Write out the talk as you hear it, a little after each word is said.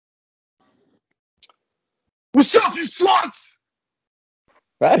What's up, you sluts?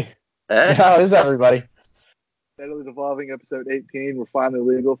 Hey, Eh? how is everybody? Steadily Evolving, episode 18. We're finally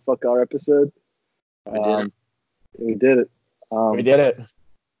legal. Fuck our episode. We did it. Um, we did it. We did it.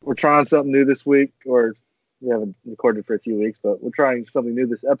 We're trying something new this week, or we haven't recorded for a few weeks, but we're trying something new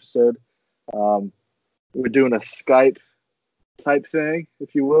this episode. Um, we're doing a Skype type thing,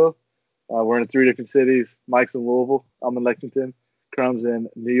 if you will. We're in 3 different cities. Mike's in Louisville. I'm in Lexington. Crumb's in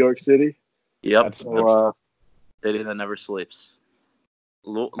New York City. Yep. That's- So, City that never sleeps.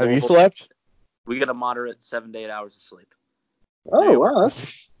 Have you slept? We get a moderate 7 to 8 hours of sleep. oh, wow.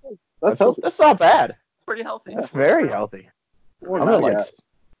 That's healthy. That's not bad. Pretty healthy. That's very healthy. We're I'm not at like yet.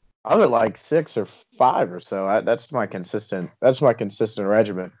 I'm at like 6 or 5 or so. That's my consistent. That's my consistent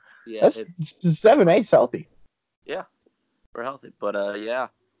regimen. Yeah, That's 7, 8's healthy. we're healthy. But yeah,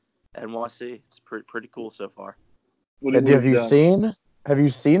 NYC. It's pretty cool so far. What Have we've you done. seen? Have you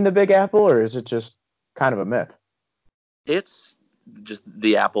seen the Big Apple, or is it just kind of a myth? It's just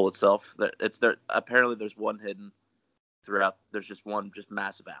the apple itself. It's there. Apparently, there's one hidden throughout. There's just one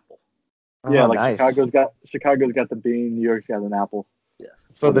massive apple. Yeah, Oh, like nice. Chicago's got the bean, New York's got an apple. Yes.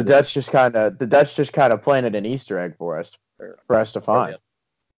 So the Dutch just kind of planted an Easter egg for us to find.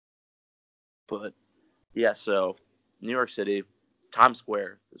 But yeah, so New York City, Times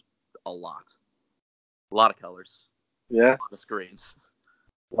Square is a lot of colors, Yeah, a lot of screens.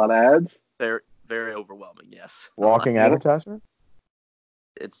 a lot of ads. They're very overwhelming. Yes. Walking Yeah. advertisement.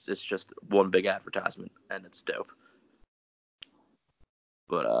 It's just one big advertisement, and it's dope.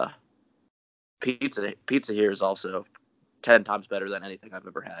 But pizza here is also 10 times better than anything I've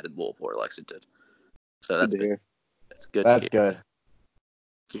ever had in Louisville or Lexington. So Good that's to good. hear. That's good. That's to hear.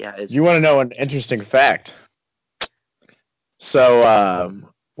 good. Yeah. It's, You want to know an interesting fact? So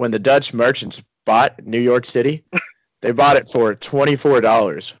when the Dutch merchants bought New York City, they bought it for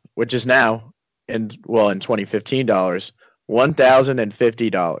 $24, which is now in 2015 dollars,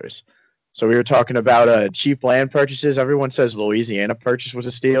 $1,050. So we were talking about cheap land purchases. Everyone says Louisiana Purchase was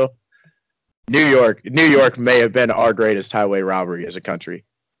a steal. New York may have been our greatest highway robbery as a country.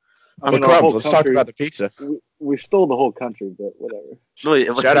 I But mean, our Crumbs, whole let's talk country, about the pizza. we stole the whole country, but whatever. really,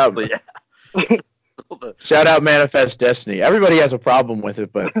 Shout out. Yeah. Shout out Manifest Destiny. Everybody has a problem with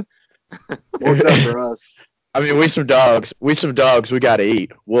it, but Worked out for us. I mean, we some dogs. We gotta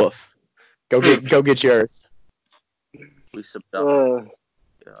eat. Woof. Go get yours. We some Uh,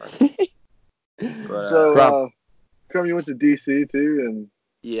 But, so, Crumb. Crumb, you went to DC too, and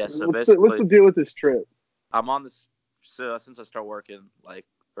yeah. So what's basically, the deal with this trip? I'm on this. So since I start working like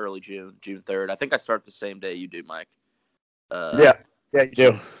early June 3rd. I think I start the same day you do, Mike. Yeah, you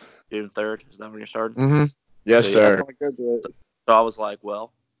do. June 3rd. Is that when you're starting? Mm-hmm. Yes, So, sir. I graduate. So I was like,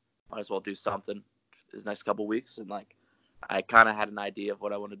 well, might as well do something this next couple weeks. And like, I kind of had an idea of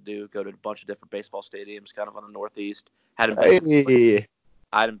what I wanted to do. Go to a bunch of different baseball stadiums, kind of on the Northeast. Hey.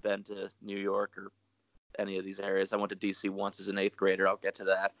 I hadn't been to New York or any of these areas. I went to DC once as an 8th grader. I'll get to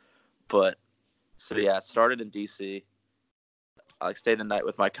that. But so yeah, it started in DC. I like stayed the night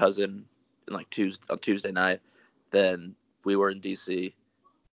with my cousin in like on Tuesday night. Then we were in DC.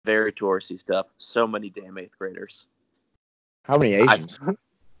 Very touristy stuff. So many damn 8th graders. How many Asians?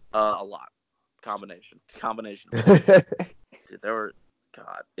 A lot. Combination. Dude, there were.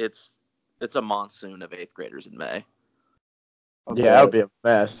 God, it's a monsoon of 8th graders in May. Okay. Yeah, that would be a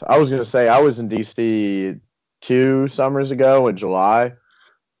mess. I was gonna say I was in DC 2 summers ago in July,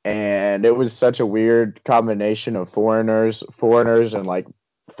 and it was such a weird combination of foreigners and like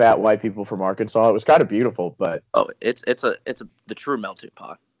fat white people from Arkansas. It was kind of beautiful, but Oh, it's the true melting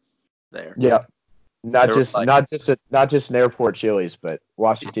pot there. yeah, not There was, not just an airport Chili's, but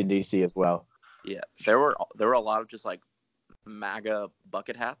Washington D.C. as well. Yeah, there were a lot of just like MAGA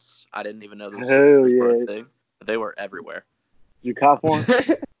bucket hats. I didn't even know those Hell were yeah. a thing. They were everywhere. Did you cop one?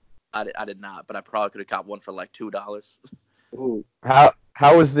 I did not, but I probably could have got one for like $2. Ooh. How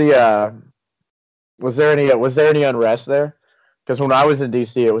was the was there any unrest there? Because when I was in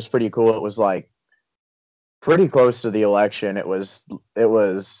DC, it was pretty cool. It was like pretty close to the election. It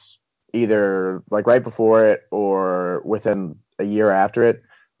was either like right before it or within a year after it.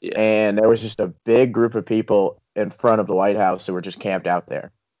 Yeah. And there was just a big group of people in front of the White House who were just camped out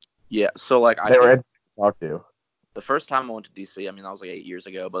there. Yeah, so like They were interesting to talk to. the first time I went to DC, I mean that was like 8 years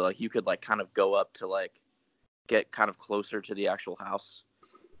ago, but like you could like kind of go up to like get kind of closer to the actual house.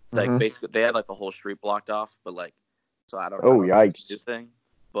 Like Mhm. basically they had like the whole street blocked off, but like so I don't Oh, know if it's yikes. a new thing,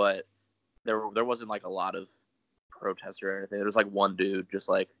 but there wasn't like a lot of protests or anything. There was like one dude just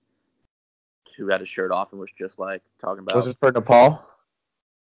like who had his shirt off and was just like talking about Was it for Nepal?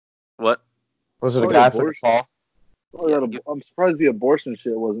 what? Was it a Oh, guy abortion. for Nepal? Oh, I'm surprised the abortion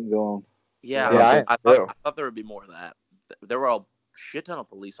shit wasn't going. Yeah, Yeah, I I am too. thought there would be more of that. There were a shit ton of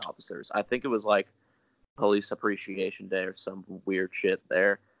police officers. I think it was like Police Appreciation Day or some weird shit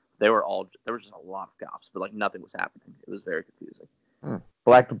there. There were just a lot of cops, but like nothing was happening. It was very confusing.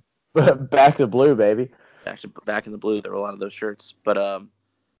 Black, back to blue, baby. Back in the blue, there were a lot of those shirts. But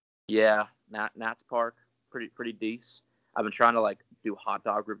yeah, Nats Park, pretty decent. I've been trying to like do hot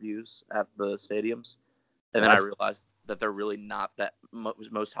dog reviews at the stadiums, and then I realized that they're really not that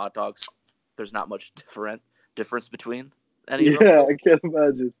most hot dogs. There's not much difference between any of them. Yeah, I can't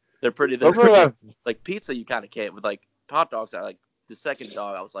imagine. They're pretty like pizza. You kind of can't with like hot dogs. I like the second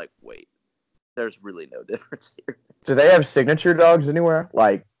dog. I was like, wait, there's really no difference here. Do they have signature dogs anywhere?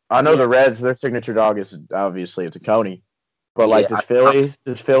 Like, I know the Reds, their signature dog is obviously it's a Coney, but like, does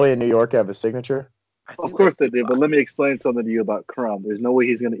Philly and New York have a signature? Of course they do, but let me explain something to you about Crumb. There's no way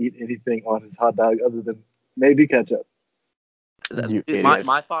he's going to eat anything on his hot dog other than maybe ketchup.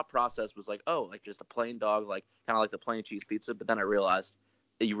 My thought process was like, oh, like just a plain dog, like kind of like the plain cheese pizza. But then I realized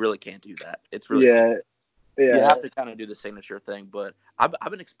that you really can't do that. It's really you have to kind of do the signature thing. But I've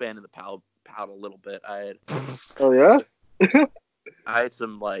been expanding the palate a little bit. Oh yeah. I had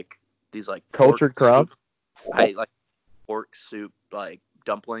some like these like cultured Crumb. I ate like pork soup like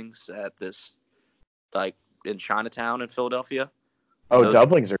dumplings at this like in Chinatown in Philadelphia. Oh,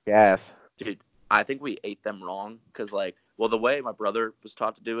 dumplings are gas. Dude, I think we ate them wrong because like, well, the way my brother was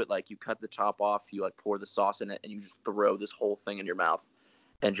taught to do it, like you cut the top off, you like pour the sauce in it, and you just throw this whole thing in your mouth,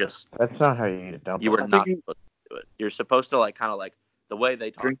 and just. That's not how you eat a dumpling. You were not supposed to do it. You're supposed to like kind of like the way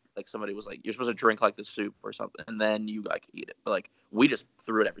they talk, like somebody was like, you're supposed to drink like the soup or something, and then you like eat it. But like we just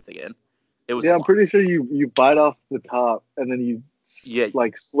threw everything in. It was. Yeah, I'm pretty sure you bite off the top and then you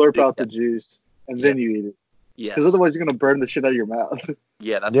like slurp out the juice and then you eat it. Yes. Because otherwise you're gonna burn the shit out of your mouth.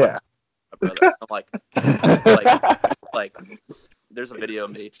 Yeah, that's what happened to my brother. I'm like, there's a video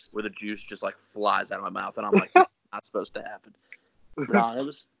of me where the juice just like flies out of my mouth, and I'm like, this is not supposed to happen. No, it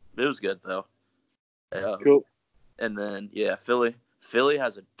was good though. Cool. And then Philly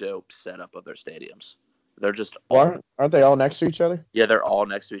has a dope setup of their stadiums. They're just aren't they all next to each other? Yeah, they're all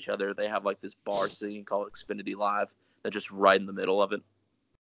next to each other. They have like this bar scene called Xfinity Live that's just right in the middle of it.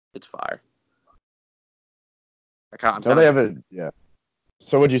 It's fire. They have a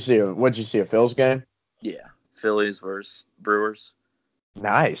So what'd you see? A Phil's game? Yeah, Phillies versus Brewers.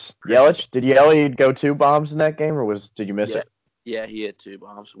 Nice. Yelich, did Yelich go 2 bombs in that game, or did you miss it? Yeah, he hit 2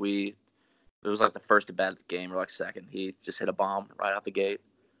 bombs. It was like the first at bat of the game, or like second. He just hit a bomb right out the gate.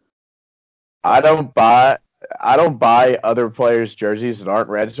 I don't buy other players' jerseys that aren't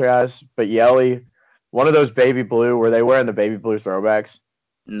Reds guys, but Yelich, one of those baby blue, were they wearing the baby blue throwbacks?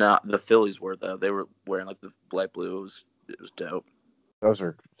 No, the Phillies were though. They were wearing like the black blue. It was dope. Those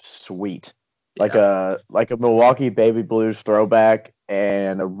are sweet. Yeah. Like a Milwaukee baby blues throwback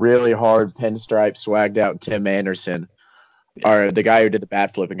and a really hard pinstripe swagged out Tim Anderson, or the guy who did the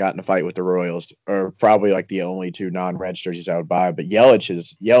bat flip and got in a fight with the Royals, are probably like the only 2 non-Reds jerseys I would buy. But Yelich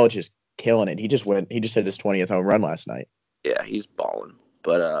is killing it. He just hit his 20th home run last night. Yeah, he's balling.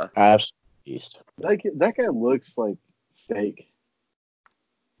 But absolutely. That guy looks like fake.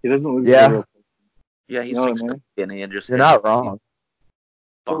 He doesn't look real. Yeah, he's skinny and just. You're not wrong.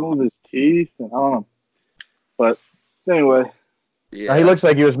 Some of his teeth, and I don't know. But anyway. Yeah. He looks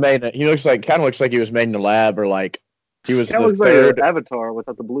like he was made. He looks like he was made in the lab, or like he was. Kind of looks like an Avatar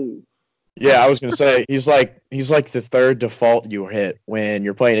without the blue. Yeah, I was gonna say he's like the third default you hit when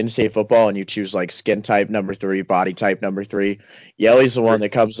you're playing NCAA football and you choose like skin type number 3, body type number 3. Yelly's the one that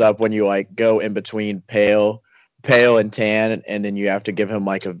comes up when you like go in between pale and tan, and then you have to give him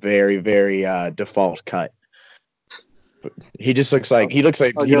like a very, very default cut. He just looks like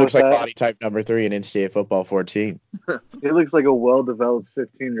body type number 3 in NCAA football 14. He looks like a well-developed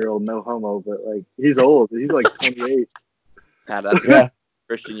 15-year-old, no homo, but like he's old. He's like 28.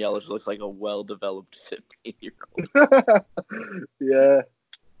 Christian Yelich looks like a well-developed 15-year-old. Yeah.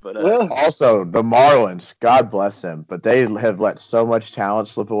 But also the Marlins, God bless them, but they have let so much talent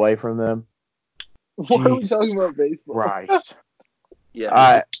slip away from them. Why are we talking about baseball? Right.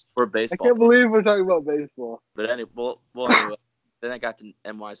 Yeah, we're baseball. I can't believe we're talking about baseball. But anyway, anyway, then I got to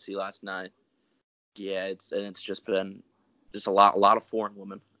NYC last night. Yeah, it's just been a lot of foreign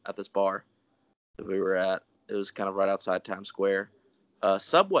women at this bar that we were at. It was kind of right outside Times Square.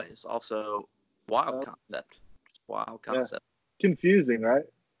 Subway's also wild concept. Just wild concept. Yeah. Confusing, right?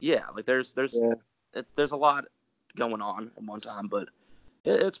 Yeah, like there's a lot going on at one time, but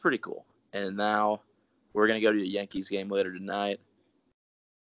it's pretty cool. And now we're gonna go to a Yankees game later tonight.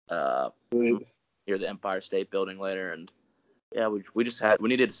 Near the Empire State Building later, and yeah, we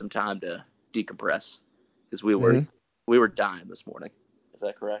needed some time to decompress because we were dying this morning. Is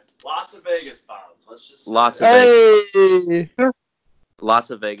that correct? Lots of Vegas bombs. Let's just say Lots that.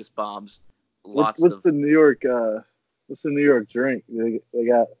 Lots of Vegas bombs. What's the New York? What's the New York drink? They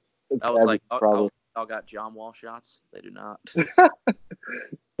got. I was like, probably. y'all got John Wall shots? They do not. I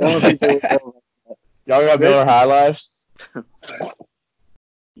don't think they would know. Y'all got Miller High Lives?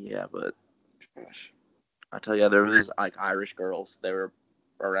 Yeah, but I tell you, there was like Irish girls. They were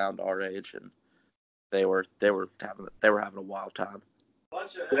around our age, and they were having a wild time.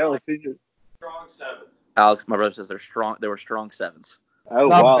 Bunch of Yeah, we'll see you. strong sevens. Alex, my brother says they're strong. They were strong sevens. Oh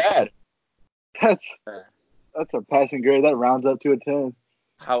Not wow, bad. that's a passing grade. That rounds up to a 10.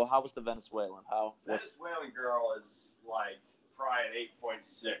 How was the Venezuelan? Venezuelan girl is like probably an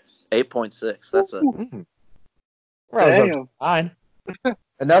 8.6. 8.6. That's a Rounds up Damn. to 9.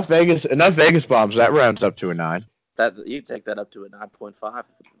 Enough Vegas bombs. That rounds up to a 9. that you take that up to a 9.5. Dark.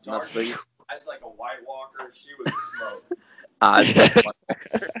 Enough for you. That's like a White Walker. She was a smoke.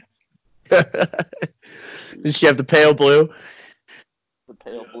 Does she have the pale blue? The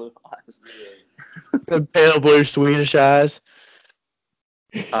pale blue eyes. The pale blue Swedish eyes.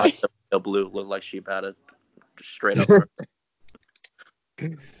 The pale blue looked like she about to straight up.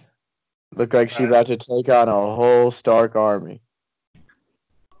 Look like she about to take on a whole Stark army.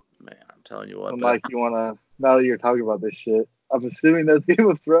 Man, I'm telling you what. Mike, you wanna? Now that you're talking about this shit, I'm assuming that's Game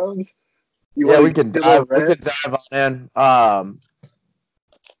of Thrones. Yeah, we can dive on in.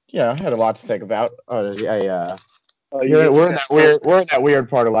 Yeah, I had a lot to think about. We're in that weird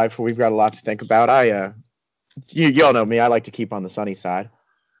part of life where we've got a lot to think about. You all know me. I like to keep on the sunny side,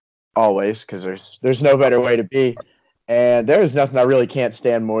 always, because there's no better way to be. And there's nothing I really can't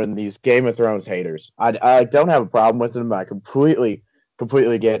stand more than these Game of Thrones haters. I don't have a problem with them. I completely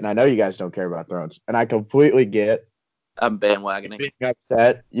get, and I know you guys don't care about Thrones, and I completely get I'm bandwagoning.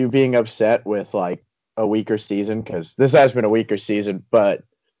 you being upset with like a weaker season, because this has been a weaker season. But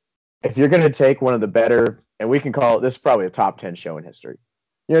if you're going to take one of the better, and we can call it, this is probably a top 10 show in history.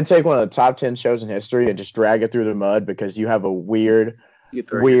 You're going to take one of the top 10 shows in history and just drag it through the mud because you have a weird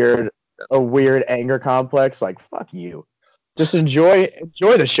anger complex. Like, fuck you. Just enjoy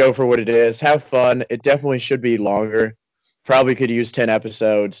the show for what it is. Have fun. It definitely should be longer. Probably could use 10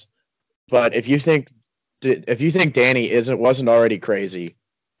 episodes. But if you think Dany wasn't already crazy,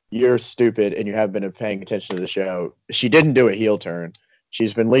 you're stupid and you haven't been paying attention to the show. She didn't do a heel turn.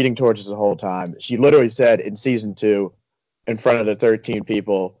 She's been leading towards us the whole time. She literally said in season 2, in front of the 13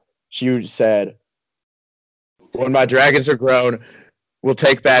 people, she said, "When my dragons are grown, we'll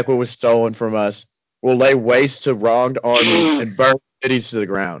take back what was stolen from us. We'll lay waste to wronged armies and burn cities to the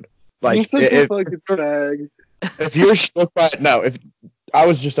ground." Like, you're such a fucking fag. if you're shook by if I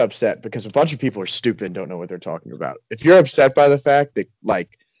was just upset because a bunch of people are stupid and don't know what they're talking about. If you're upset by the fact that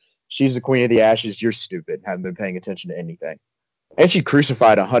like she's the queen of the ashes, you're stupid and haven't been paying attention to anything. And she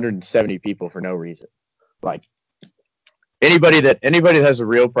crucified 170 people for no reason. Like anybody that has a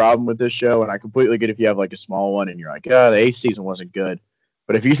real problem with this show, and I completely get if you have like a small one and you're like, oh, the Ace season wasn't good.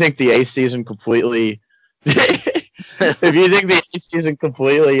 But if you think the Ace season completely completely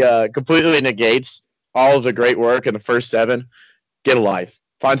negates all of the great work in the first 7, get a life.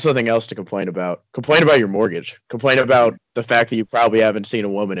 Find something else to complain about. Complain about your mortgage. Complain about the fact that you probably haven't seen a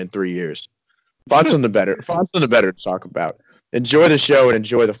woman in 3 years. Find something better. Find something better to talk about. Enjoy the show and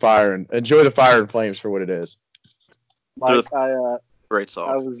enjoy the fire and flames for what it is. Mike, Great song.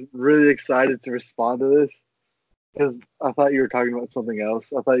 I was really excited to respond to this because I thought you were talking about something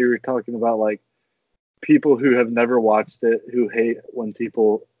else. I thought you were talking about like people who have never watched it who hate when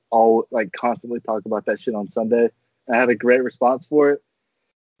people all like constantly talk about that shit on Sunday. I had a great response for it,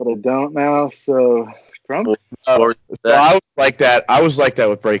 but I don't now. So, Crump? So I was like that. I was like that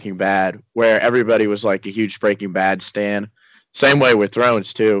with Breaking Bad, where everybody was like a huge Breaking Bad stan. Same way with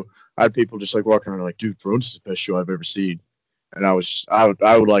Thrones too. I had people just like walking around like, dude, Thrones is the best show I've ever seen. And I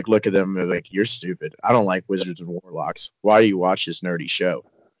would like look at them and be like, you're stupid. I don't like Wizards and Warlocks. Why do you watch this nerdy show?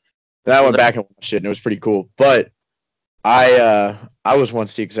 Then I went back and watched it, and it was pretty cool. But I was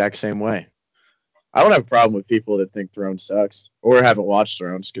once the exact same way. I don't have a problem with people that think Thrones sucks or haven't watched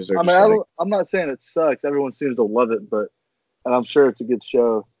Thrones because they're. I'm not saying it sucks. Everyone seems to love it, and I'm sure it's a good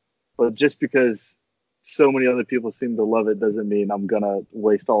show. But just because so many other people seem to love it doesn't mean I'm gonna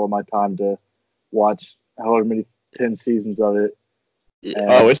waste all of my time to watch however many 10 seasons of it.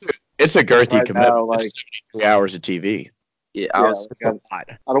 Oh, it's a girthy right commitment. now, like, it's 3 hours of TV. Yeah, I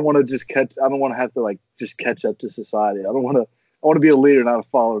don't want to just catch. I don't want to have to like just catch up to society. I want to be a leader, not a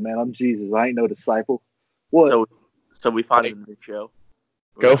follower, man. I'm Jesus. I ain't no disciple. What? So we find a new show.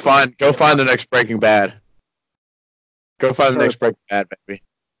 Go find the next Breaking Bad. Go find the next Breaking Bad, baby.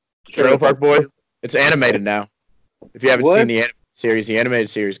 Trailer Park Boys. It's animated now. If you haven't seen the series. The animated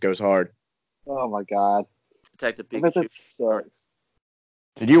series goes hard. Oh my god. Detective I bet Pikachu. that sucks.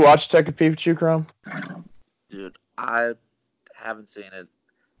 Did you watch Detective Pikachu, Chrome? Dude, I haven't seen it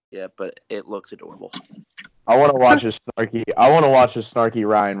yet, but it looks adorable. I want to watch a snarky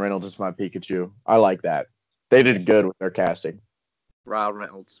Ryan Reynolds as my Pikachu. I like that. They did good with their casting. Ryan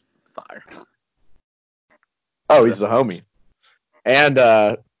Reynolds, fire. Oh, he's the homie. And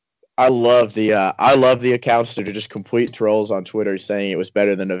I love the accounts that are just complete trolls on Twitter saying it was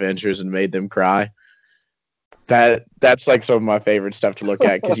better than Avengers and made them cry. That's like some of my favorite stuff to look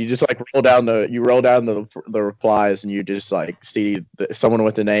at because you just like roll down the replies and you just like see someone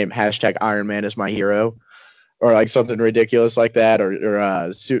with the name hashtag Iron Man is my hero or like something ridiculous like that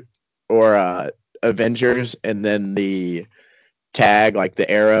or Avengers and then the tag like the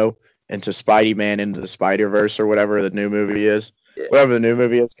arrow into Spidey Man into the Spider-Verse or whatever the new movie is. Yeah. Whatever the new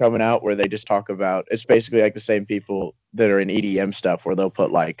movie is coming out where they just talk about it's basically like the same people that are in EDM stuff where they'll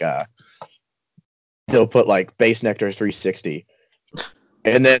put like Base Nectar 360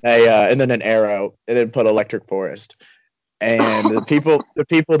 and then an arrow and then put Electric Forest. And the people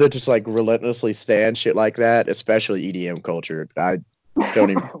that just like relentlessly stand shit like that, especially EDM culture, I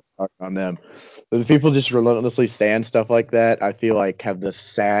don't even talk on them. But the people just relentlessly stand stuff like that, I feel like have the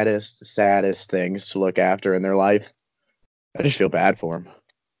saddest things to look after in their life. I just feel bad for them.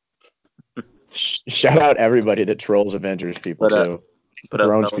 Shout out everybody that trolls Avengers people too.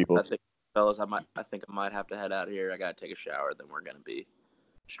 Drones people. Fellas, I think I might have to head out here. I gotta take a shower. Then we're gonna be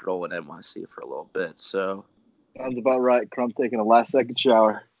strolling NYC for a little bit. So Sounds about right. Crumb taking a last second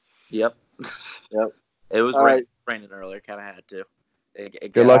shower. Yep. Yep. It was raining earlier. Kind of had to.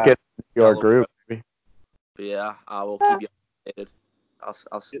 Good luck at your group. But yeah, I will keep you updated.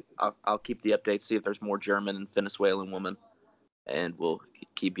 I'll keep the updates. See if there's more German and Venezuelan women, and we'll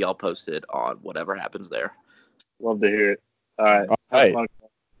keep y'all posted on whatever happens there. Love to hear it. All right.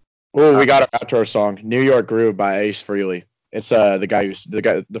 Oh, we got our outro song, "New York Groove" by Ace Frehley. It's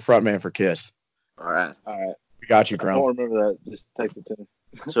the front man for Kiss. All right. We got you, I Chrome. don't remember that. Just text it to me.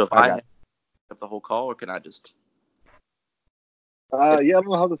 So if I have the whole call, or can I just? Yeah, I don't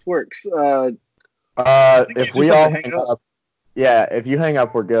know how this works. If we all hang up, if you hang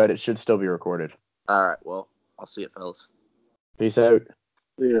up, we're good. It should still be recorded. All right. Well, I'll see you, fellas. Peace out.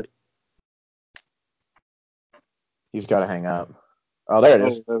 Yeah. He's got to hang up. Oh, there it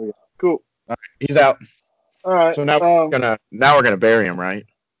is. There we go. Cool. All right, he's out. All right. So now we're gonna bury him, right?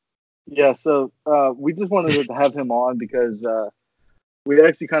 Yeah. So we just wanted to have him on because we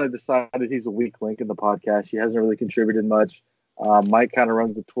actually kind of decided he's a weak link in the podcast. He hasn't really contributed much. Mike kind of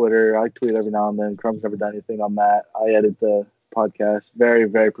runs the Twitter. I tweet every now and then. Crumb's never done anything on that. I edit the podcast very,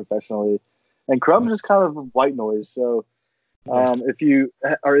 very professionally. And Crumb's just kind of white noise. So if you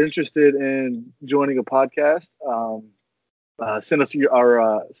are interested in joining a podcast, send us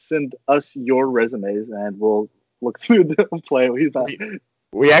your resumes and we'll look through them and play. We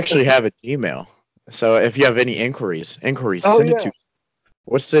actually have a Gmail. So if you have any inquiries, send it to.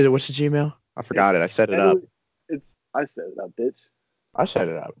 What's the Gmail? I forgot it. I set it up. I set it up, bitch. I set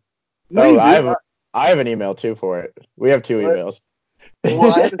it up. No, I have an email too for it. We have two emails.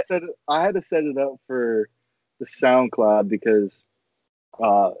 Well, I had to set it up for the SoundCloud because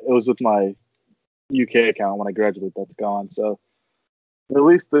it was with my UK account. When I graduate, that's gone. So at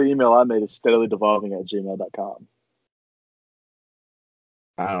least the email I made is steadilydevolving@gmail.com.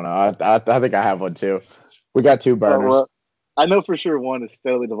 I don't know. I think I have one too. We got two burners. Well, I know for sure one is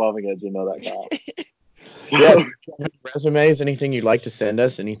steadilydevolving@gmail.com. Yeah, resumes, anything you'd like to send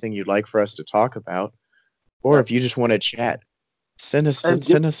us, anything you'd like for us to talk about, or if you just want to chat, send us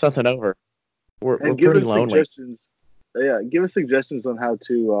something over. We're pretty lonely. Suggestions. Yeah, give us suggestions on how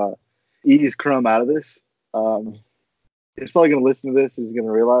to ease Crumb out of this. He's probably gonna listen to this. He's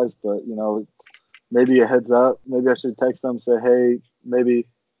gonna realize, but maybe a heads up. Maybe I should text him, say, hey, maybe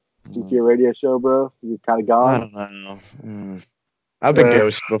do your radio show, bro. You're kind of gone. I don't know. I've been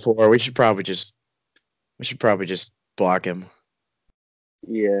ghosted before. We should probably just block him.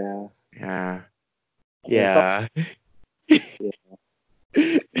 Yeah. Yeah.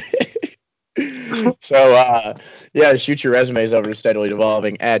 So, shoot your resumes over to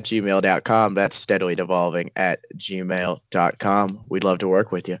steadilydevolving@gmail.com. That's steadilydevolving@gmail.com. We'd love to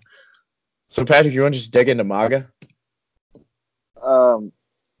work with you. So, Patrick, you want to just dig into MAGA?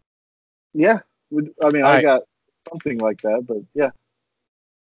 Yeah. I got something like that, but yeah.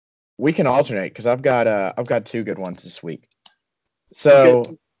 We can alternate because I've got two good ones this week. So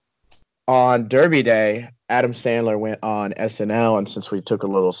on Derby Day, Adam Sandler went on SNL, and since we took a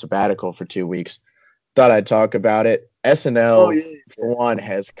little sabbatical for 2 weeks, thought I'd talk about it. SNL, for one,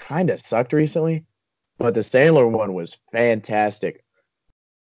 has kind of sucked recently. but the Sandler one was fantastic.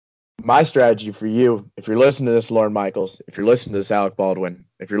 My strategy for you, if you're listening to this, Lorne Michaels, if you're listening to this, Alec Baldwin,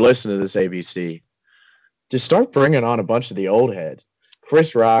 if you're listening to this, ABC, just start bringing on a bunch of the old heads.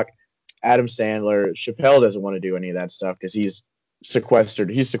 Chris Rock, Adam Sandler. Chappelle doesn't want to do any of that stuff because he's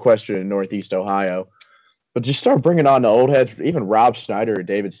sequestered. He's sequestered in Northeast Ohio. But just start bringing on the old heads, even Rob Schneider or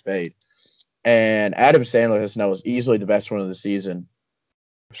David Spade. And Adam Sandler, as was easily the best one of the season.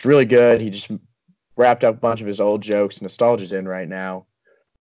 It's really good. He just wrapped up a bunch of his old jokes. Nostalgia's in right now.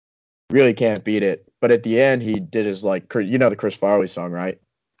 Really can't beat it. But at the end, he did his, the Chris Farley song, right?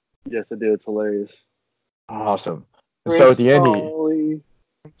 Yes, I do. It's hilarious. Awesome. And so at the end, I'm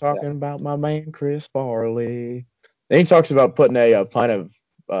talking about my man Chris Farley. Then he talks about putting a pint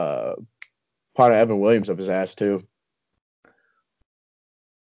of Evan Williams up his ass too.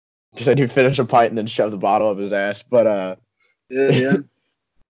 He said he'd finish a pint and then shove the bottle up his ass. But yeah.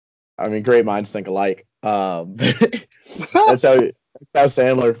 I mean, great minds think alike. That's how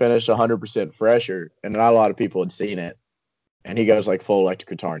Sandler finished 100% fresher, and not a lot of people had seen it. And he goes like full electric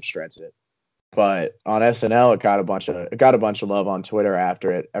guitar and shreds it. But on SNL, it got a bunch of love on Twitter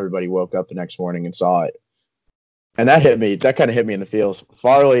after it. Everybody woke up the next morning and saw it, and that hit me. That kind of hit me in the feels.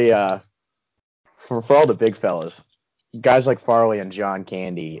 Farley, for all the big fellas, guys like Farley and John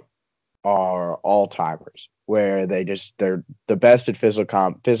Candy are all timers. Where they're the best at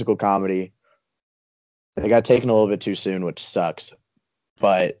physical comedy. They got taken a little bit too soon, which sucks.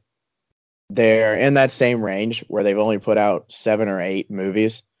 But they're in that same range where they've only put out 7 or 8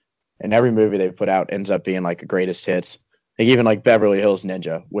 movies. And every movie they put out ends up being like a greatest hits. Like even like Beverly Hills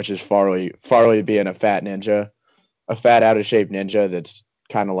Ninja, which is Farley being a fat ninja, a fat out of shape ninja that's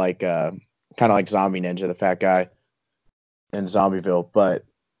kind of like Zombie Ninja, the fat guy in Zombieville. But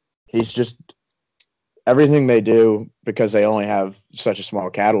he's just everything they do, because they only have such a small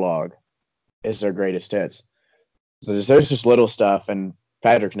catalog, is their greatest hits. So there's just little stuff, and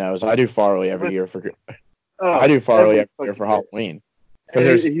Patrick knows I do Farley every year for Halloween.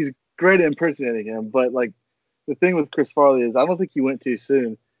 He's great at impersonating him, but like the thing with Chris Farley is I don't think he went too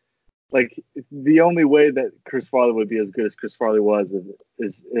soon. Like the only way that Chris Farley would be as good as Chris Farley was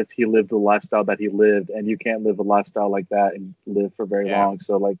is if he lived the lifestyle that he lived, and you can't live a lifestyle like that and live for very long.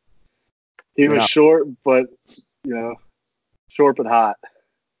 So like he was short, but short but hot.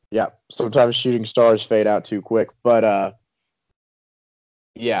 Yeah, sometimes shooting stars fade out too quick, but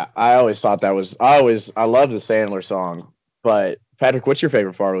yeah, I always thought that was I love the Sandler song. But Patrick, what's your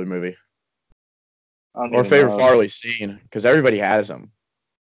favorite Farley movie? Or favorite Farley scene? Because everybody has them.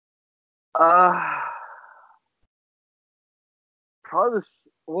 Probably.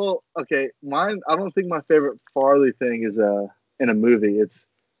 Well, okay. Mine. I don't think my favorite Farley thing is in a movie. It's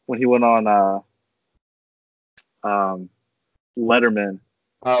when he went on Letterman.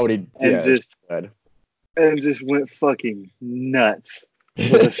 Oh, and just went fucking nuts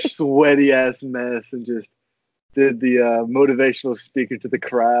with a sweaty ass mess and just did the motivational speaker to the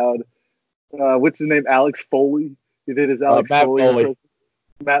crowd. What's his name? Alex Foley. He did his Alex Foley.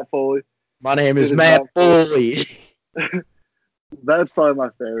 Matt Foley. My name is Matt Foley. That's probably my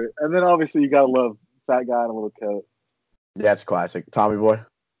favorite. And then obviously you gotta love Fat Guy in a Little Coat. Yeah, it's classic. Tommy Boy.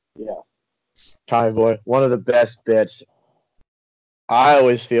 Yeah. Tommy Boy. One of the best bits. I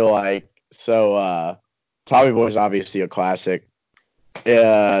always feel like Tommy Boy's obviously a classic.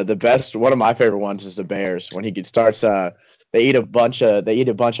 The best one of my favorite ones is the Bears. When he starts they eat a bunch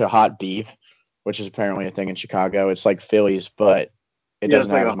of hot beef, which is apparently a thing in Chicago. It's like Phillies, but it doesn't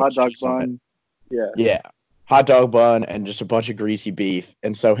have like a hot dog bun. Yeah. Hot dog bun and just a bunch of greasy beef.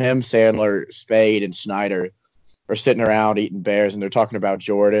 And so him, Sandler, Spade, and Snyder are sitting around eating Bears, and they're talking about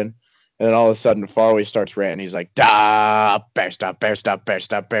Jordan. And then all of a sudden, Farley starts ranting. He's like, "Da, Bears, stop, Bears, stop, Bears,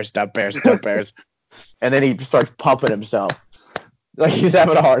 stop, Bears, stop, Bears, stop, Bears." And then he starts pumping himself. Like he's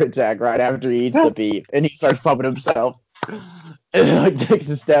having a heart attack right after he eats the beef. And he starts pumping himself. And then like takes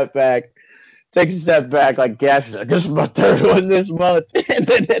a step back, like gasps, like, "This is my third one this month." And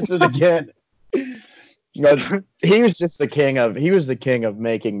then hits it again. But he was the king of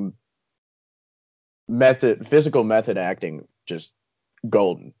making physical method acting just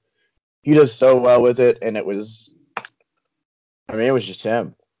golden. He does so well with it, and it was just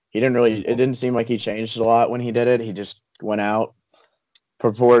him. It didn't seem like he changed a lot when he did it. He just went out,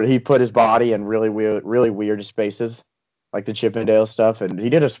 he put his body in really weird spaces, like the Chippendale stuff, and he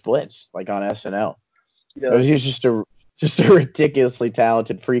did a splits like on SNL. Yeah. He was just a ridiculously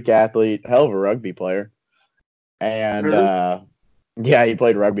talented freak athlete, hell of a rugby player. And yeah, he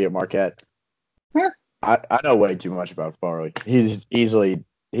played rugby at Marquette. Huh. I know way too much about Farley. He's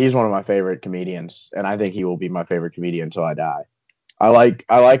one of my favorite comedians, and I think he will be my favorite comedian until I die. I like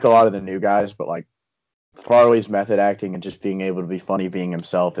a lot of the new guys, but like Farley's method acting and just being able to be funny being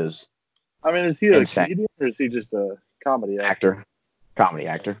himself is I mean, is he a insane. comedian or is he just a comedy actor? Comedy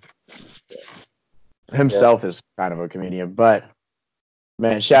actor. Himself is kind of a comedian, but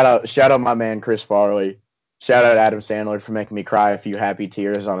man, shout out my man Chris Farley. Shout out Adam Sandler for making me cry a few happy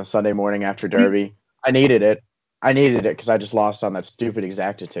tears on a Sunday morning after Derby. I needed it because I just lost on that stupid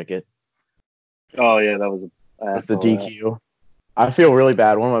Exacta ticket Oh yeah, that was with the DQ. I feel really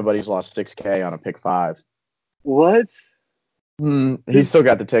bad. One of my buddies lost $6,000 on a pick 5. What? He's still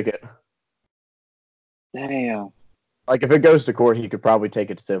got the ticket. Damn. Like, if it goes to court, he could probably take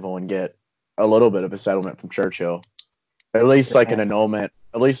it civil and get a little bit of a settlement from Churchill. At least like an annulment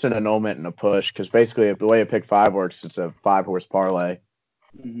and a push, because basically the way a pick 5 works, it's a 5-horse parlay.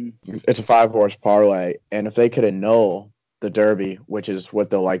 Mm-hmm. It's a 5-horse parlay, and if they could annul the Derby, which is what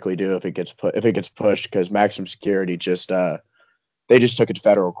they'll likely do if it gets pushed, because Maximum Security they just took it to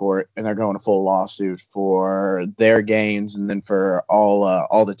federal court, and they're going a full lawsuit for their gains and then for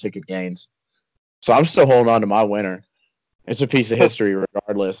all the ticket gains. So I'm still holding on to my winner. It's a piece of history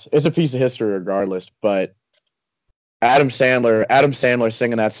regardless. But Adam Sandler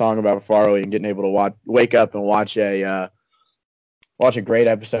singing that song about Farley and getting able to wake up and watch a great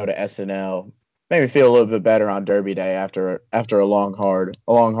episode of SNL made me feel a little bit better on Derby Day after a long,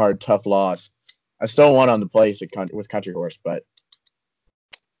 hard, tough loss. I still won on the place with Country Horse, but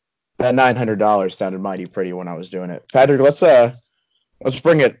that $900 sounded mighty pretty when I was doing it. Patrick, let's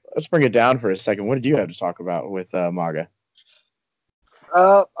bring it down for a second. What did you have to talk about with MAGA?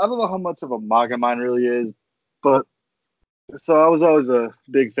 I don't know how much of a MAGA mine really is, but so I was always a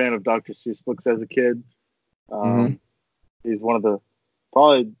big fan of Dr. Seuss books as a kid. He's one of the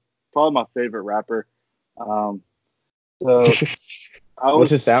probably my favorite rapper. So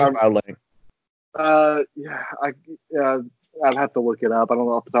what's his SoundCloud link? I'd have to look it up. I don't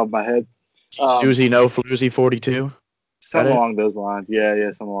know off the top of my head. Susie No Floozy 42. Something along those lines. Yeah,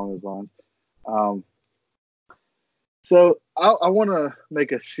 something along those lines. So I want to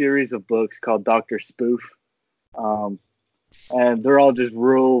make a series of books called Dr. Spoof. And they're all just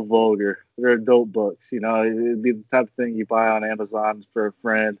real vulgar. They're adult books, It'd be the type of thing you buy on Amazon for a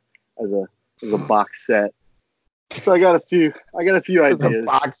friend as a box set. So I got a few ideas. A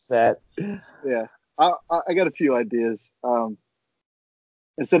box set. Yeah. I got a few ideas.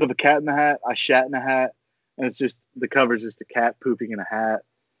 Instead of a cat in the hat, I shat in a hat, and it's just the cover's just a cat pooping in a hat.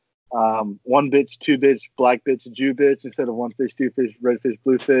 One bitch, two bitch, black bitch, Jew bitch, instead of one fish, two fish, red fish,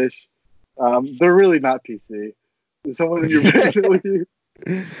 blue fish. They're really not PC. Is someone in your basement with you?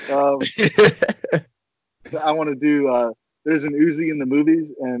 I want to do. There's an Uzi in the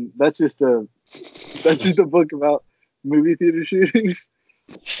movies, and that's just a book about movie theater shootings.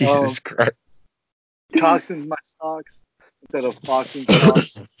 Jesus Christ. Cocks in my socks instead of fox and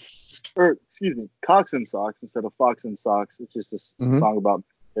socks. Or excuse me, cocks and socks instead of fox and socks. It's just a song about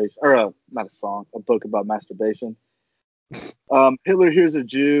masturbation, or not a song, a book about masturbation. Hitler Here's a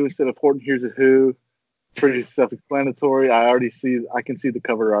Jew instead of Horton Here's a Who. Pretty self-explanatory. I can see the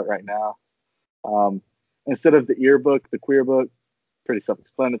cover art right now. Instead of the ear book, the queer book, pretty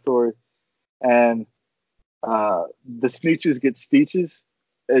self-explanatory. And the Sneetches Get Steeches.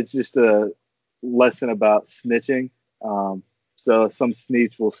 It's just a lesson about snitching. So some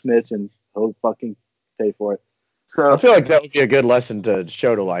sneetch will snitch and he'll fucking pay for it. So I feel like that would be a good lesson to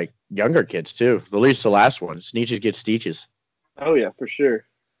show to like younger kids too. At least the last one, Sneetches Get Steeches. Oh yeah, for sure.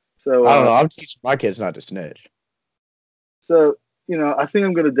 So I don't know. I'm teaching my kids not to snitch. So I think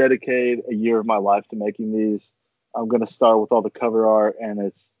I'm going to dedicate a year of my life to making these. I'm going to start with all the cover art, and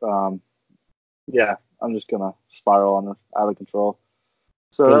it's I'm just going to spiral out of control.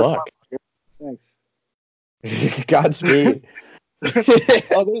 So good luck. Thanks. Godspeed.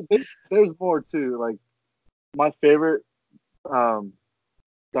 There's more too. Like my favorite Dr.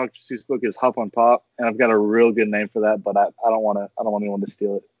 Seuss book is Huff on Pop, and I've got a real good name for that, but I don't want anyone to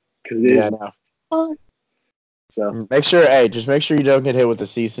steal it because no. So make sure you don't get hit with a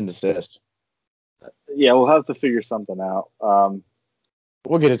cease and desist. Yeah, we'll have to figure something out.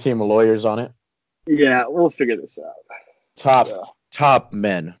 We'll get a team of lawyers on it. Yeah, we'll figure this out. Top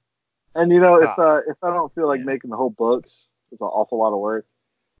men. And if I don't feel like making the whole books, it's an awful lot of work.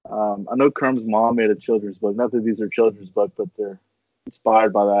 I know Crumb's mom made a children's book. Not that these are children's books, but they're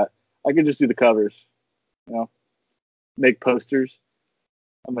inspired by that. I could just do the covers, make posters.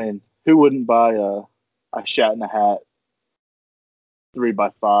 I mean, who wouldn't buy a shat in a hat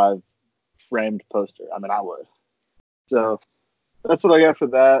 3x5 framed poster? I mean, I would. So that's what I got for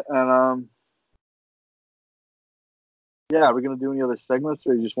that. And are we gonna do any other segments,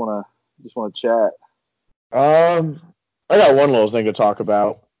 or you just wanna chat? I got one little thing to talk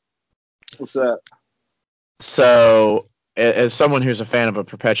about. What's that? So, as someone who's a fan of a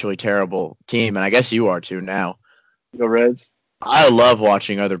perpetually terrible team, and I guess you are too now, Go Reds. I love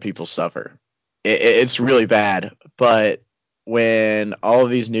watching other people suffer. It's really bad, but when all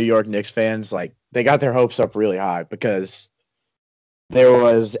of these New York Knicks fans, like, they got their hopes up really high because there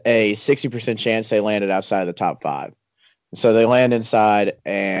was a 60% chance they landed outside of the top five. So they land inside,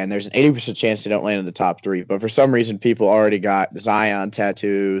 and there's an 80% chance they don't land in the top three. But for some reason, people already got Zion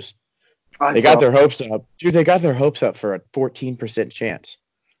tattoos. They got their hopes up. Dude, they got their hopes up for a 14% chance.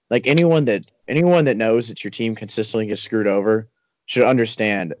 Like, anyone that knows that your team consistently gets screwed over should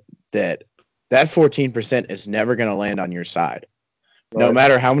understand that 14% is never going to land on your side. Right. No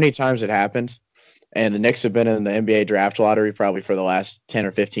matter how many times it happens, and the Knicks have been in the NBA draft lottery probably for the last 10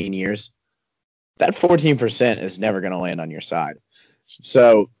 or 15 years, that 14% is never going to land on your side.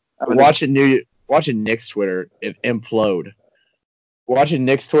 So watching Knicks Twitter implode. Watching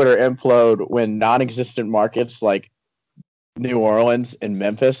Knicks Twitter implode when non-existent markets like New Orleans and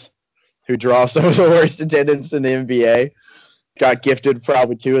Memphis, who draw some of the worst attendance in the NBA, got gifted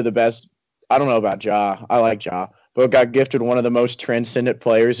probably two of the best. I don't know about Ja. I like Ja, but got gifted one of the most transcendent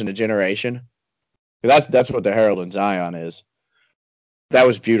players in a generation. That's what the Herald and Zion is. That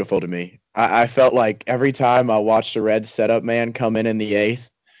was beautiful to me. I felt like every time I watched the Reds setup man come in the eighth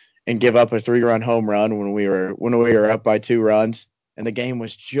and give up a 3-run home run when we were up by 2 runs, and the game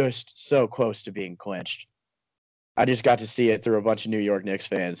was just so close to being clinched. I just got to see it through a bunch of New York Knicks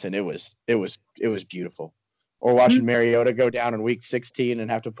fans, and it was beautiful. Or watching Mariota go down in week 16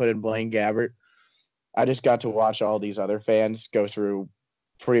 and have to put in Blaine Gabbert. I just got to watch all these other fans go through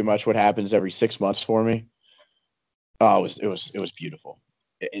pretty much what happens every 6 months for me. Oh, it was beautiful.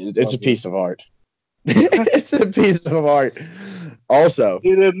 It's a piece of art. It's a piece of art. Also,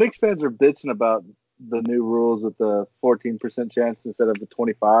 dude, the Knicks fans are bitching about the new rules with the 14% chance instead of the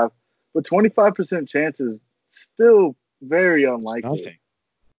 25, but 25% chance is still very unlikely. Nothing.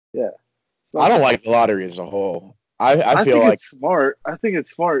 Yeah, I don't like the lottery as a whole. I feel think like it's smart. I think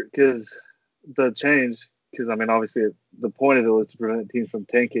it's smart because the change. Because I mean, obviously, the point of it was to prevent teams from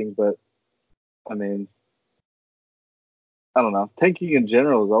tanking, but I mean, I don't know. Tanking in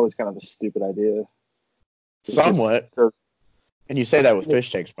general is always kind of a stupid idea. Somewhat. And you say that with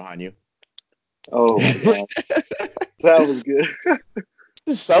fish tanks behind you. Oh my god, that was good.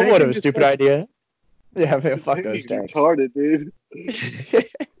 Somewhat of a stupid idea. Yeah, man, fuck those tanks. Retarded, dude.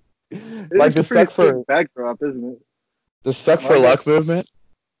 Like the suck for backdrop, isn't it? The suck for luck movement.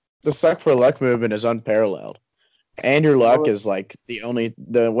 The suck for luck movement is unparalleled. Andrew Luck is like when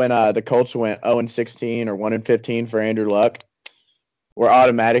the Colts went 0-16 or 1-15 for Andrew Luck, we're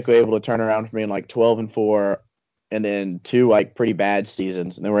automatically able to turn around from being like 12-4 and then 2 like pretty bad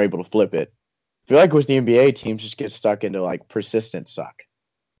seasons, and then we're able to flip it. I feel like with the NBA, teams just get stuck into like persistent suck,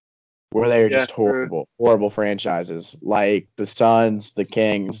 where they're just horrible franchises like the Suns, the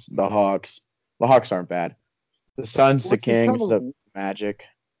Kings, the Hawks. The Hawks aren't bad. The Suns, the Kings, the Magic.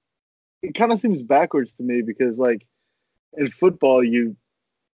 It kind of seems backwards to me because, like, in football, you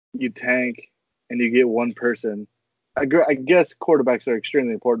tank and you get one person. I guess quarterbacks are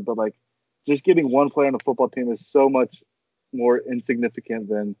extremely important, but, like, just getting one player on a football team is so much more insignificant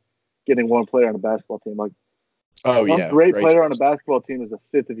than getting one player on a basketball team. Like, one great player on a basketball team is a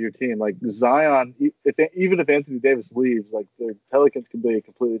fifth of your team. Like, Zion, even if Anthony Davis leaves, like, the Pelicans could be a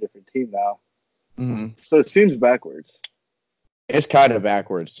completely different team now. Mm-hmm. So it seems backwards. It's kind of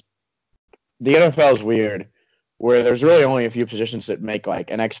backwards. The NFL is weird, where there's really only a few positions that make like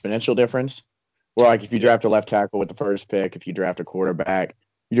an exponential difference. Where like if you draft a left tackle with the first pick, if you draft a quarterback,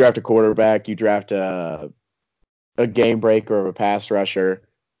 you draft a game breaker or a pass rusher,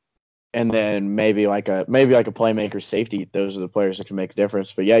 and then maybe like a playmaker safety. Those are the players that can make a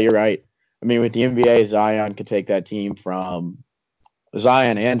difference. But yeah, you're right. I mean, with the NBA, Zion could take that team from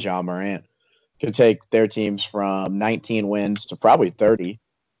Zion and John Morant could take their teams from 19 wins to probably 30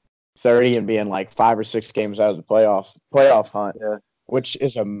 and being like 5 or 6 games out of the playoff hunt, which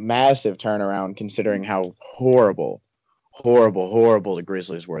is a massive turnaround considering how horrible the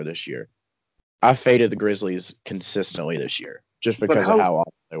Grizzlies were this year. I faded the Grizzlies consistently this year just because of how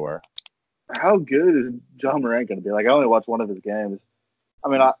awful they were. How good is John Morant going to be? Like, I only watched one of his games. I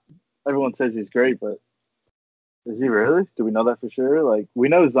mean, everyone says he's great, but is he really? Do we know that for sure? Like, we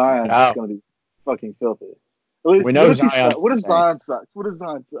know Zion is going to be fucking filthy. We know Zion. What if Zion sucks? What if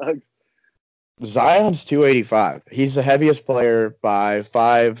Zion sucks? Zion's 285. He's the heaviest player by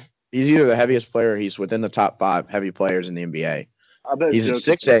 5. He's either the heaviest player or he's within the top 5 heavy players in the NBA. I bet he's at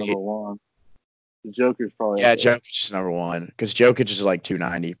 6'8". The Joker's probably Jokic is number 1 because Jokic is like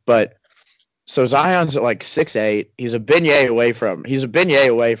 290. But so Zion's at like 6'8". He's a beignet away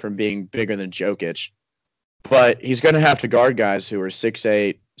from being bigger than Jokic. but he's going to have to guard guys who are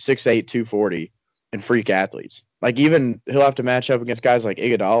 6'8", 240, and freak athletes. Like even he'll have to match up against guys like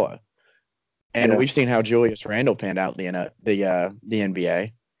Iguodala, and Yeah. we've seen how Julius Randle panned out in the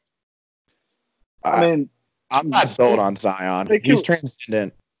NBA. I mean, I'm not sold on Zion. He's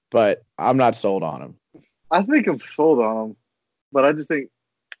transcendent, but I'm not sold on him. I think I'm sold on him, but I just think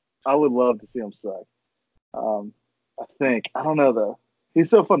I would love to see him suck. I don't know though. He's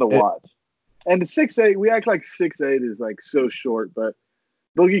so fun to watch. And 6'8", we act like 6'8" is like so short, but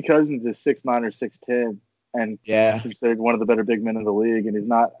Boogie Cousins is 6'9" or 6'10", and considered one of the better big men in the league, and he's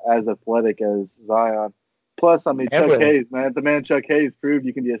not as athletic as Zion. Plus, I mean, Chuck Hayes, man, the man Chuck Hayes proved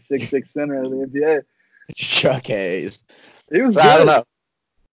you can be a 6'6" center in the NBA. Chuck Hayes. He was good. I don't know.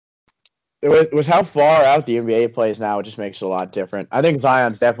 With how far out the NBA plays now, it just makes it a lot different. I think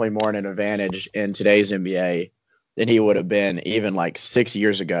Zion's definitely more an advantage in today's NBA than he would have been even like 6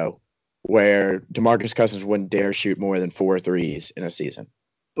 years ago, where DeMarcus Cousins wouldn't dare shoot more than 4 threes in a season.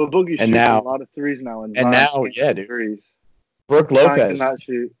 But Boogie shoots a lot of threes now. And now, yeah, dude. Threes. Brooke Lopez. Cannot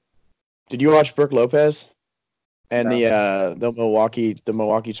shoot. Did you watch Brooke Lopez and the Milwaukee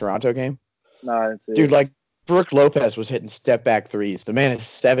Toronto game? No, I didn't see dude, like Brooke Lopez was hitting step back threes. The man is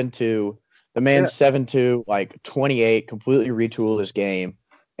 7'2". The man's 7'2", like 28, completely retooled his game.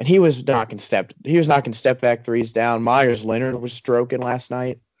 And he was knocking step back threes down. Myers Leonard was stroking last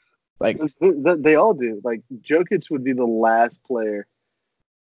night. Like they all do. Like Jokic would be the last player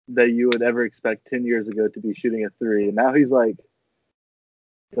that you would ever expect 10 years ago to be shooting a three. And now he's like,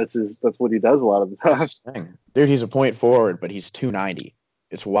 that's what he does a lot of the time. Dude, he's a point forward, but he's 290.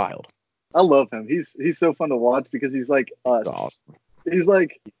 It's wild. I love him. He's so fun to watch because he's like us. That's awesome. He's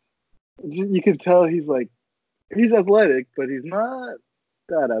like, you can tell he's athletic, but he's not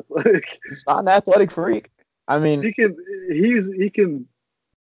that athletic. He's not an athletic freak. I mean,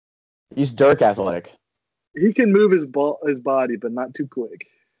 he's Dirk athletic. He can move his body, but not too quick.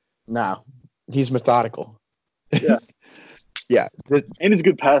 No, he's methodical. Yeah. Yeah. And he's a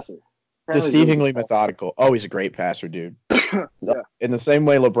good passer. Deceivingly methodical. Oh, he's a great passer, dude. Yeah. In the same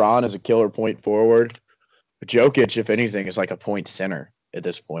way LeBron is a killer point forward, Jokic, if anything, is like a point center at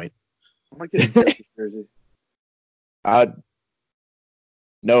this point. I might get a Jokic jersey.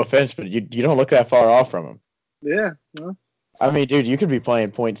 No offense, but you don't look that far off from him. Yeah. No. I mean, dude, you could be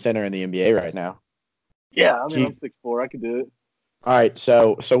playing point center in the NBA right now. Yeah, I mean, I'm 6'4". I could do it. All right,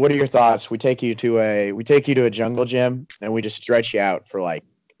 so what are your thoughts? We take you to a jungle gym and we just stretch you out for like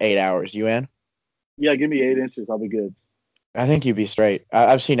 8 hours. You in? Yeah, give me 8 inches. I'll be good. I think you'd be straight.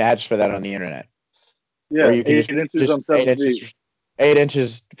 I've seen ads for that on the internet. Yeah, you can 8 inches. I'm 7 feet. 8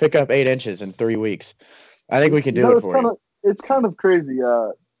 inches. Pick up 8 inches in 3 weeks. I think we can do it for you. It's kind of crazy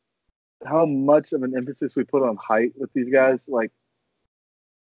how much of an emphasis we put on height with these guys. Like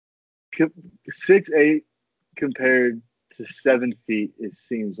 6'8" compared to 7 feet, it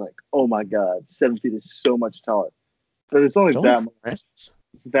seems like, oh my God, 7 feet is so much taller. But it's only that much.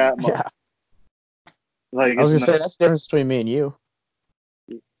 It's that much. Yeah. Like I was gonna say that's the difference between me and you.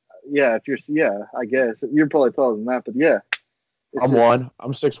 Yeah, I guess you're probably taller than that, but yeah. I'm 6'1",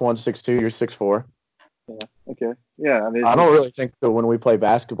 6'2". You're 6'4". Yeah. Okay. Yeah. I mean, I don't really think that when we play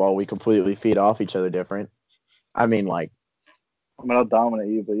basketball, we completely feed off each other different. I mean, I'll dominate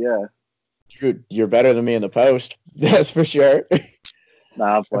you, but yeah. Dude, you're better than me in the post. That's for sure.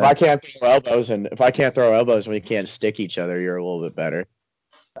 Nah, if I can't throw elbows and we can't stick each other, you're a little bit better.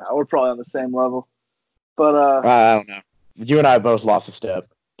 We're probably on the same level. But I don't know. You and I both lost a step.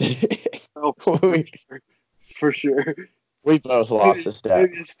 Oh, for sure. We both lost a step.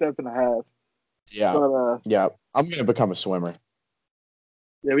 Maybe a step and a half. Yeah. But, yeah. I'm gonna become a swimmer.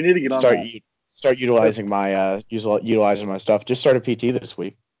 Yeah, we need to get on that. Start utilizing my stuff. Just started PT this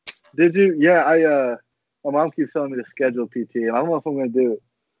week. Did you? Yeah, my mom keeps telling me to schedule PT, and I don't know if I'm gonna do it.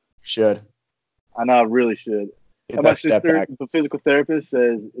 Should. I know I really should. And my sister, the physical therapist,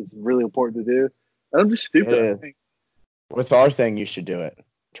 says it's really important to do. And I'm just stupid. I think. With our thing, you should do it.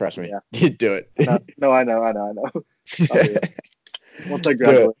 Trust me. Yeah. You do it. No, I know. I'll do it. Once I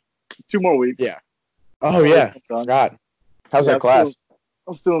graduate. 2 more weeks. Yeah. Oh, yeah. God. How's that class?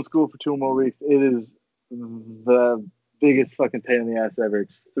 I'm still in school for 2 more weeks. It is the biggest fucking pain in the ass ever.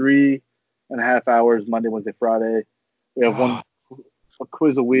 It's 3.5 hours, Monday, Wednesday, Friday. We have a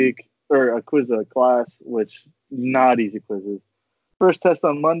quiz a week, or a quiz a class, which not easy quizzes. First test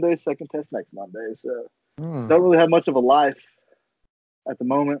on Monday, second test next Monday. So don't really have much of a life at the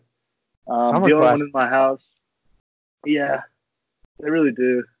moment. The only one in my house. Yeah, they really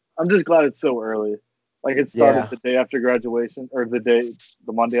do. I'm just glad it's so early. Like it started the day after graduation, or the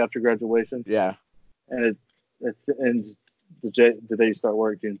Monday after graduation. Yeah, and it ends the day you start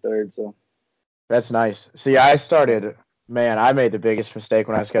work, June 3rd. So That's nice. See, I made the biggest mistake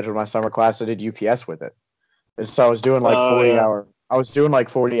when I scheduled my summer class. I did UPS with it. And so I was doing like Oh, yeah. I was doing like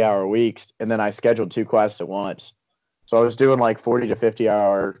 40-hour weeks, and then I scheduled 2 classes at once. So I was doing like 40 to 50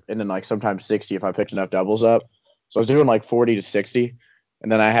 hour, and then like sometimes 60 if I picked enough doubles up. So I was doing like 40 to 60,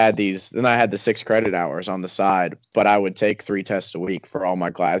 and then I had the 6 credit hours on the side, but I would take 3 tests a week for all my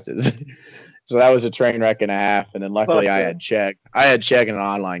classes. So that was a train wreck and a half. And then luckily I had Chegg. I had Chegg in an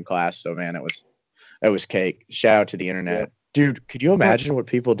online class, so man, it was cake. Shout out to the internet. Yeah. Dude, could you imagine what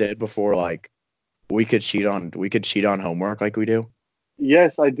people did before like we could cheat on homework like we do?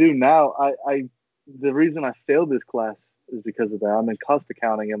 Yes, I do now. The reason I failed this class is because of that. I'm in cost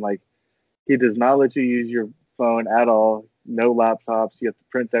accounting, and like he does not let you use your phone at all. No laptops. You have to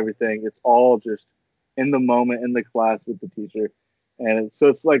print everything. It's all just in the moment in the class with the teacher, and so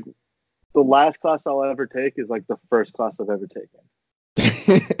it's like the last class I'll ever take is like the first class I've ever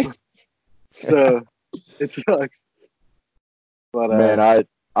taken. So it sucks. But Man,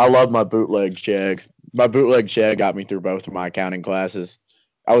 I love my bootleg Chegg. My bootleg Chegg got me through both of my accounting classes.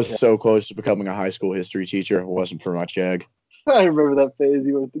 I was so close to becoming a high school history teacher if it wasn't for my Chegg. I remember that phase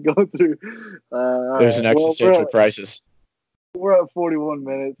you went to go through. There's an existential crisis. We're at 41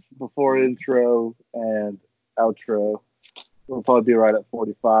 minutes before intro and outro. We'll probably be right at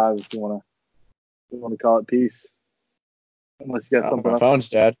 45 if you want to call it peace. Unless you got something My else. phone's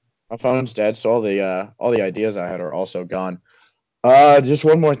dead. My phone's dead, so all the ideas I had are also gone. Just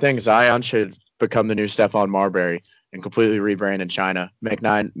one more thing. Zion should become the new Stephon Marbury and completely rebrand in China. Make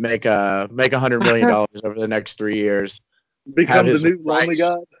 $100 million over the next 3 years. Become the his new lonely rights.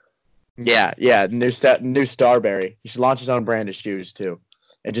 god. Yeah, new Starberry. He should launch his own brand of shoes too,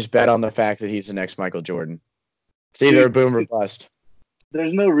 and just bet on the fact that he's the next Michael Jordan. It's either a boom or bust.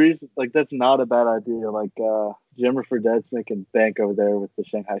 There's no reason, like that's not a bad idea. Like Jimmer Fredette's making bank over there with the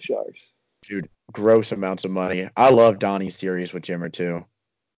Shanghai Sharks. Dude, gross amounts of money. I love Donnie's series with Jimmer too.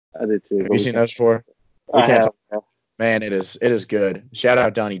 I did too. Have you seen those before? I have. Man, it is good. Shout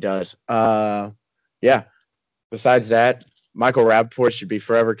out Donnie Does. Yeah. Besides that, Michael Rappaport should be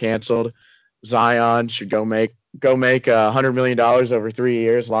forever canceled. Zion should go make $100 million over 3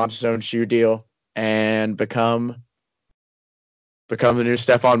 years, launch his own shoe deal, and become the new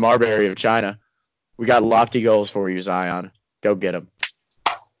Stephon Marbury of China. We got lofty goals for you, Zion. Go get them.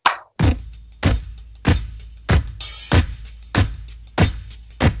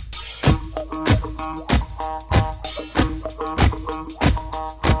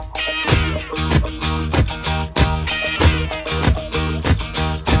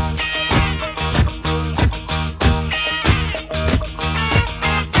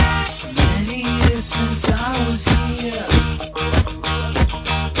 Many years since I was here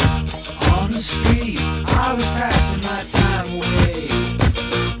on the street, I was passing my time away.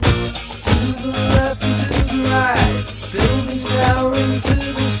 To the left and to the right, buildings towering to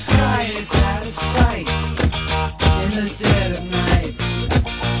the sky. It's out of sight in the dead of night.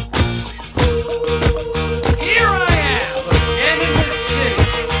 Here I am again in the city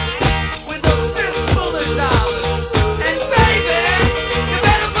with a fistful of dollars, and baby, you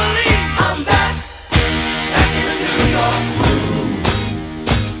better believe I'm back in the New York groove.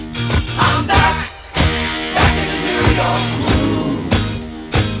 I'm back in the New York groove.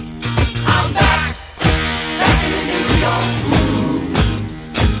 I'm back in the New York groove.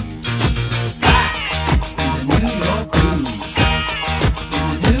 Back in the New York groove. In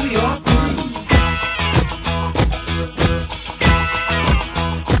the New York groove.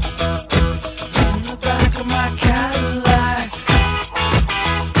 In the back of my Cadillac,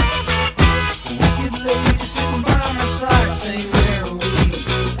 a wicked lady sitting by my side saying,